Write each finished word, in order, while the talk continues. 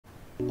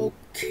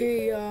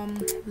Okay,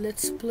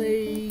 let's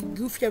play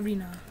Goofy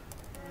Arena.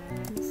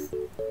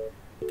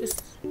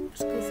 Just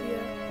Goofy.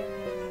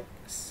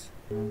 Yes.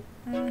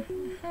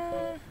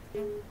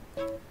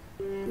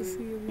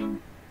 Goofy Arena.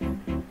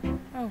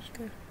 Oh,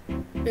 okay.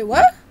 Wait,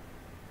 what?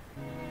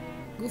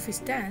 Goofy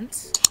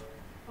stands?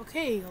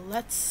 Okay,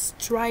 let's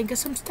try and get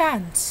some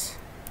stands.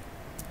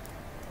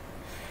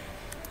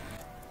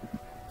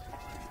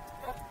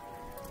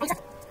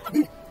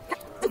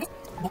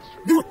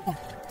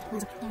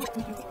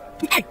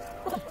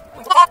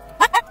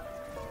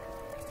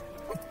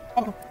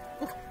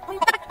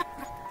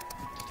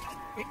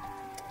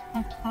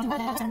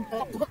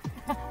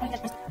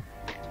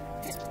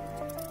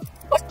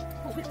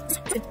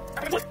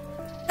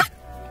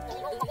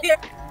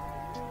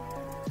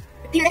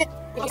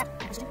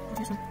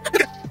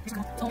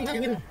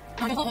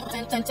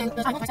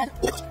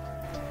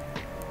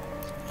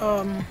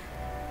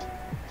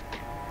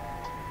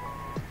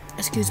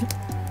 Excuse me.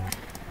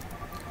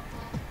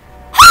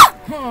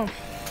 Oh,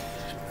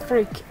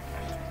 freak.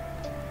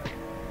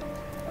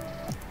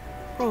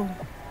 Bro,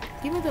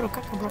 give me the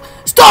caca, bro.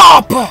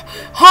 Stop! Ha!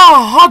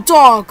 Hot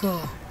dog!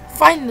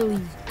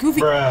 Finally,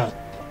 Goofy. Bruh.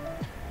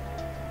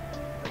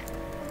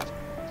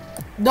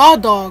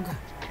 Dog.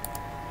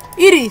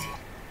 Eat it!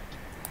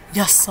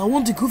 Yes, I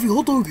want the Goofy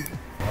hot dog.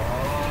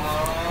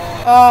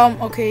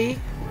 Okay.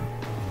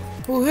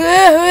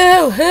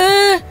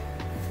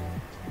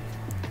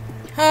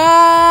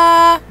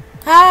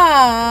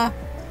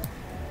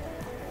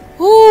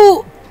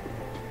 Who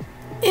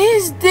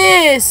is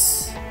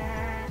this?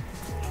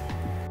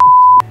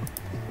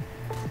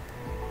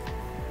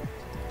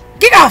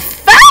 Giga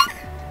fat?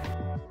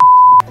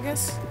 I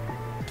guess.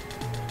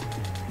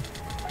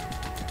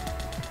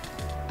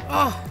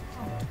 Oh.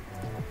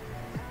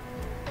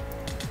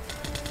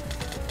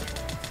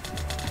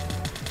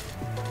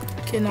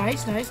 Okay,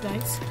 nice. Large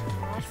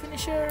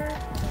finisher.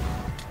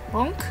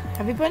 Bonk.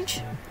 Heavy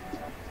punch.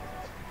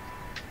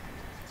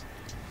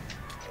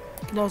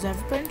 Okay, that was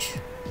heavy punch.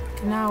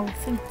 Okay, now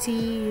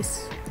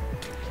Finties.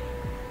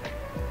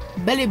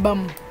 Belly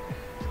bum.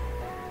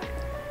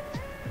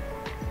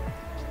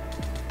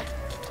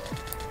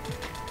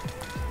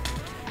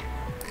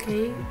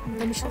 Okay,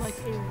 let me show like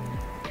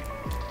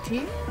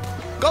G.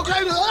 Go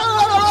crazy!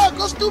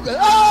 Go stupid!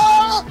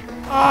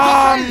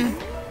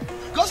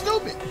 Go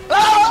stupid!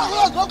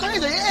 Go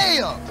crazy!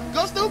 Yeah!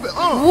 Go stupid!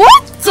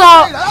 What the?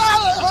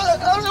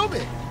 Go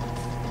stupid!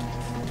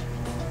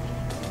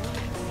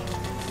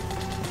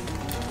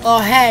 Oh,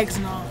 hags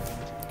now.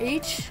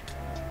 H.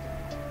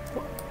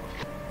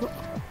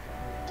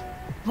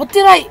 What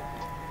did I?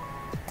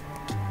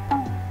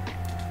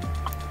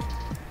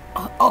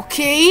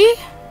 Okay.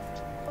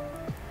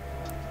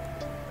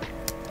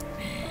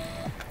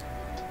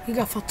 You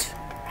got foot.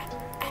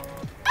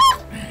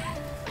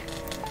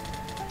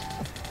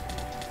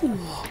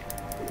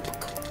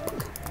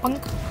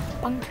 Punk.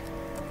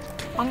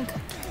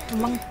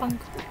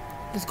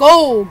 Let's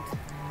go.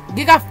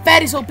 Giga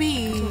Fat is OP.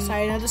 So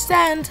sorry to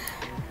understand.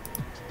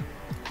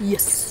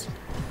 Yes.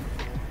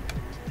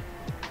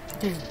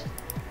 Okay.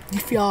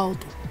 Gefjald.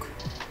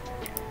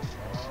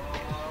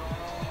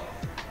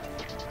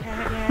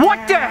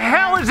 What the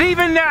hell is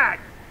even that?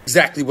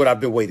 Exactly what I've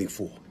been waiting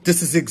for.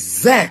 This is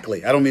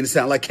exactly, I don't mean to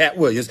sound like Cat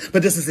Williams,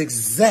 but this is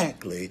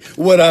exactly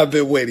what I've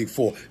been waiting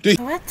for.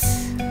 What?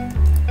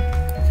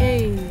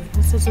 Okay,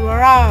 this is a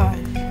barrage.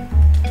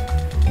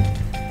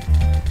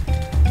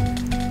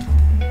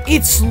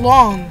 It's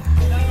long.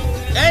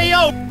 Hey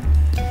yo!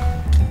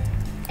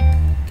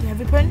 Okay,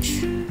 heavy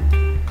punch.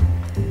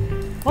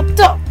 What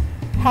the?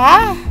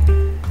 Huh?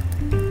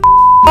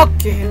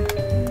 Okay.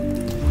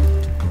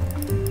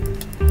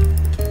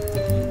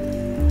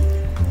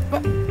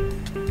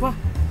 What?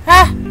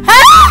 Huh?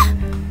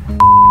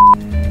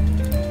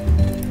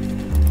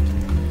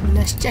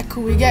 Let's check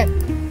who we get.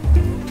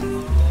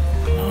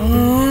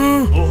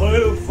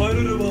 Ohio,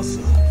 final boss.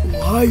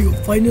 Ohio,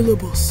 final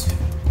boss.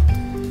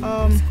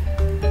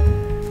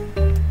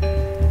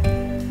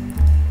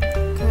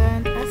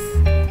 Clan F.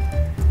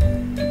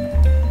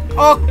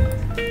 Oh.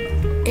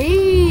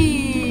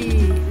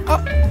 Hey.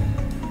 Oh.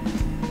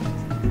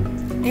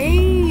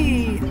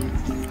 Hey.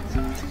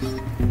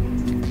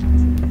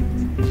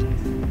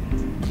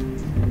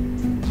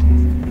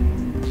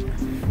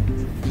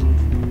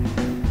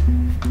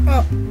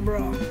 Oh,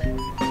 bro.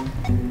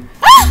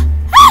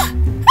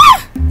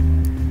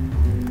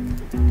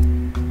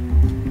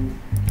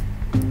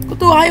 Go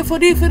to Ohio for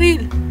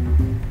real.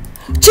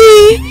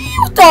 Gee,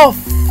 what the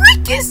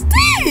frick is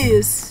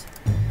this?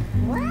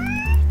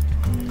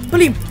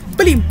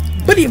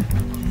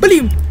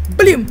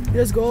 Blim.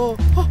 Let's go.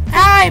 Oh,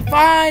 hi,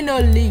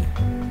 finally.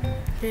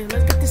 Okay,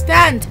 let's get the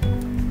stand.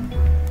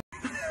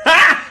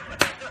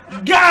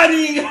 Got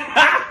him!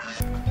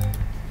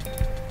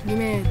 Give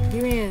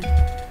me it.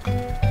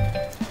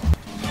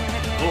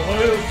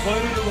 Ohio,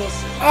 final boss.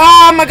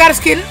 I got a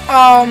skin.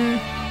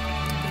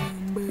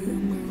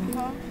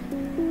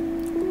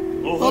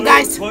 Well,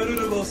 guys,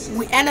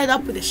 we ended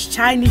up with a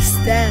shiny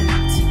stand.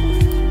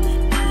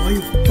 Why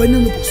you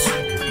finding the boss?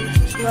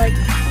 Like,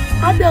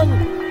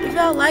 If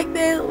y'all like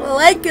this,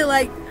 like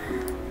it,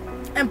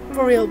 and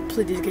for real,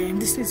 play this game.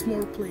 This needs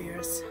more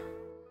players.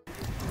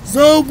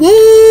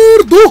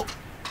 Zawardo!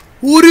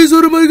 What is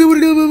it?